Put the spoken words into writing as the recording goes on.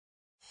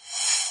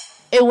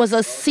It was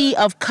a sea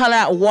of color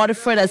at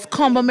Waterford as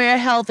Combermere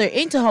held their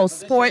inter-house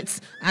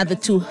sports, and the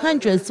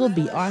 200s will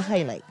be our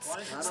highlights.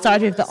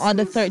 Started with the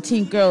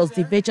under-13 girls,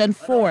 Division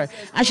 4,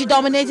 and she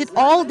dominated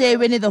all day,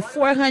 winning the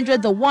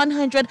 400, the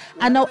 100,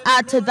 and now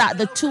add to that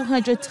the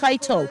 200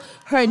 title.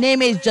 Her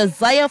name is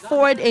Josiah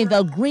Ford in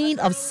the green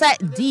of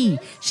set D.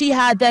 She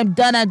had them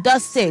done and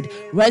dusted,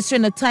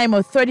 registering a time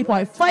of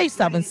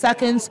 30.57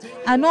 seconds.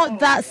 And not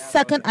that,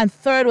 second and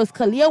third was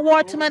Kalia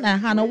Waterman and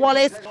Hannah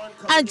Wallace.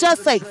 And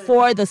just like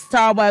Ford, the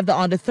star boy of the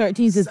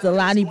under-13s is Ann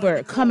Marie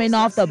Burke, coming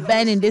off the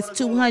bend in this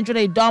 200,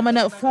 a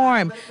dominant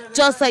form.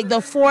 Just like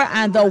the 4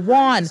 and the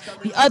 1,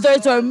 the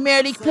others were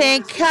merely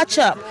playing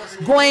catch-up,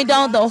 going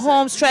down the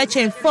home stretch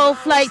in full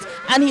flight,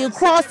 and he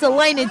crossed the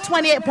line in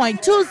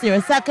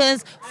 28.20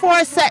 seconds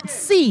for set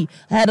C,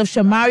 ahead of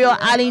Shamario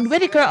Aline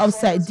Whitaker of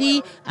set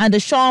D and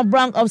Deshaun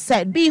Brunk of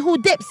set B,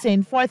 who dips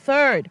in for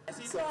third.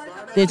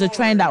 There's a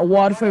trend at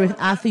Waterford with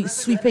athletes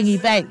sweeping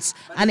events,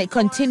 and it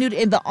continued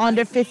in the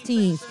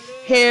under-15s.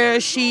 Here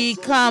she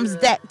comes,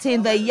 decked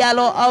in the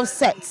yellow of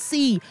set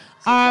C,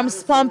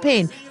 arms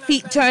pumping,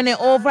 feet turning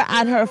over,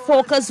 and her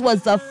focus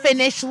was the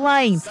finish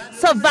line.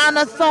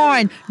 Savannah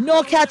Thorne,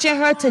 no catching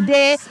her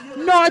today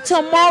nor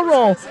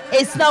tomorrow.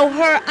 It's now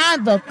her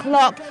and the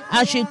clock,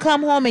 and she'll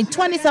come home in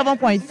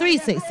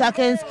 27.36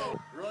 seconds.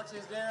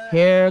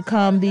 Here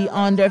come the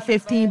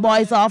under-15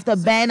 boys off the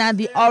bend, and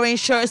the orange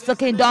shirts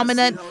looking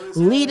dominant,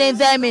 leading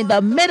them in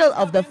the middle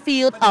of the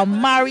field,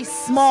 Amari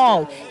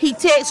Small. He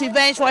takes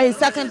revenge for his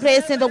second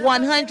place in the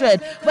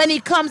 100 when he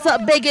comes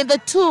up big in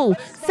the 2.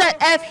 Set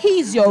F,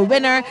 he's your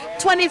winner,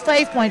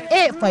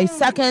 25.85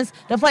 seconds.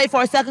 The fight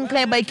for second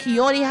claim by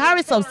Keone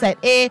Harris of set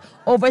A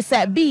over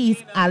set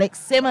B's Alec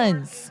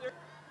Simmons.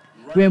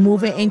 We're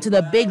moving into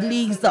the big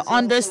leagues, the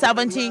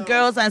under-17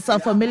 girls, and some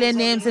familiar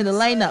names in the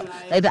lineup,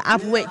 like the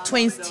Applewaite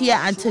twins, Tia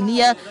and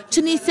Tania.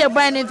 Tunisia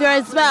Brandon there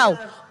as well.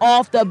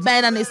 Off the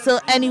bend, and it's still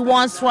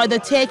anyone's for the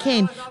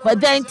taking.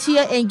 But then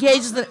Tia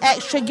engages in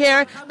extra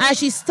gear, and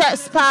she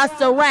steps past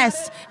the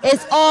rest.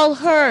 It's all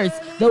hers.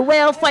 The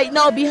rail fight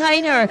now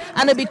behind her,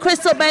 and it'll be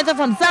Crystal Benton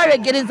from Zaria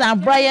Giddens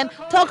and Brian.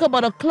 Talk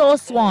about a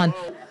close one.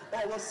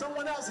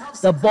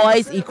 The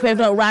boys'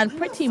 equivalent ran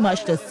pretty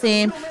much the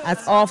same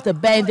as off the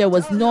bend. There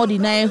was no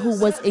denying who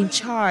was in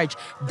charge.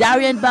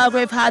 Darian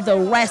Belgrave had the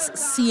rest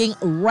seeing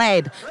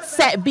red.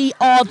 Set B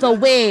all the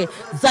way.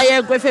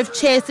 Zaire Griffith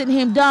chasing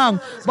him down,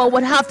 but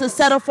would have to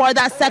settle for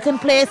that second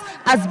place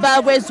as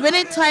Belgrave's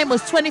winning time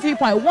was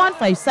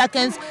 23.15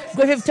 seconds,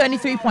 Griffith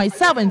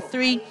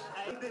 23.73.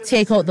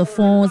 Take out the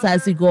phones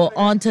as we go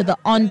on to the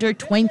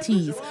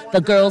under-20s. The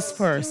girls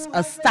first.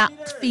 A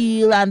stacked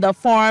field, and the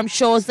form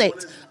shows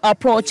it.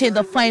 Approaching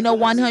the final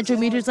 100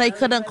 meters, I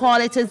couldn't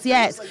call it as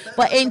yet,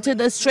 but into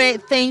the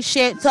straight thing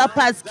shaped up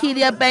as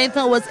Kelia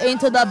Benton was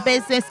into the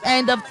business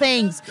end of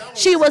things.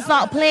 She was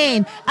not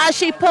playing as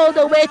she pulled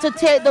away to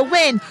take the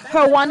win.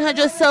 Her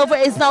 100 silver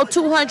is now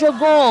 200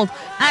 gold.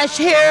 And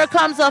here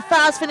comes a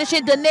fast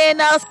finishing Danae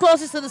Niles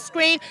closest to the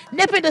screen,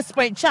 nipping the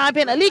sprint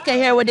champion Alika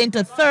Harewood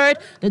into third.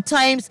 The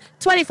times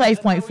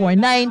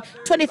 25.49,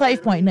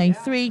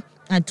 25.93,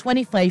 and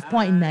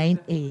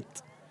 25.98.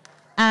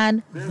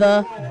 And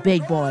the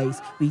big boys,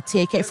 we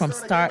take it from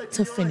start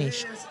to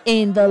finish.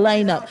 In the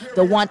lineup,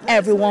 the one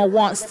everyone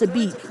wants to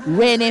beat,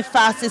 reigning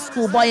fastest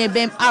schoolboy in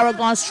BIM,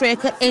 Aragon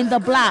Straker in the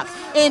black.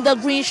 In the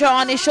green shirt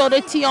on his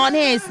shoulder, Tion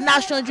Hayes,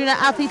 National Junior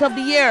Athlete of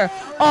the Year.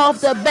 Off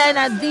the bend,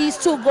 and these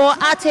two go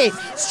at it,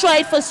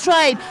 stride for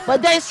stride,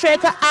 but then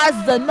Straker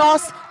adds the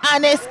nos,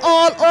 and it's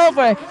all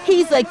over.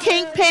 He's a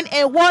kingpin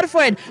in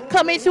Waterford,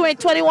 coming through in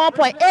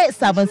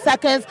 21.87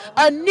 seconds,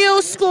 a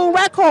new school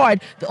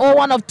record. The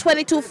 01 of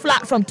 22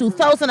 flat from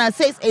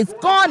 2006 is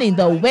gone in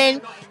the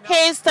wind.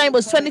 Haynes' time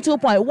was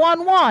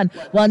 22.11,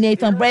 while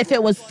Nathan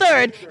Braithwaite was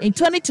third in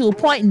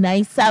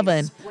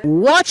 22.97.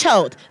 Watch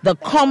out, the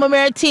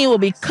Combermere team will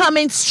be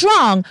coming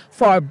strong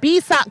for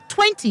BSAC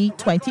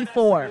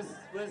 2024.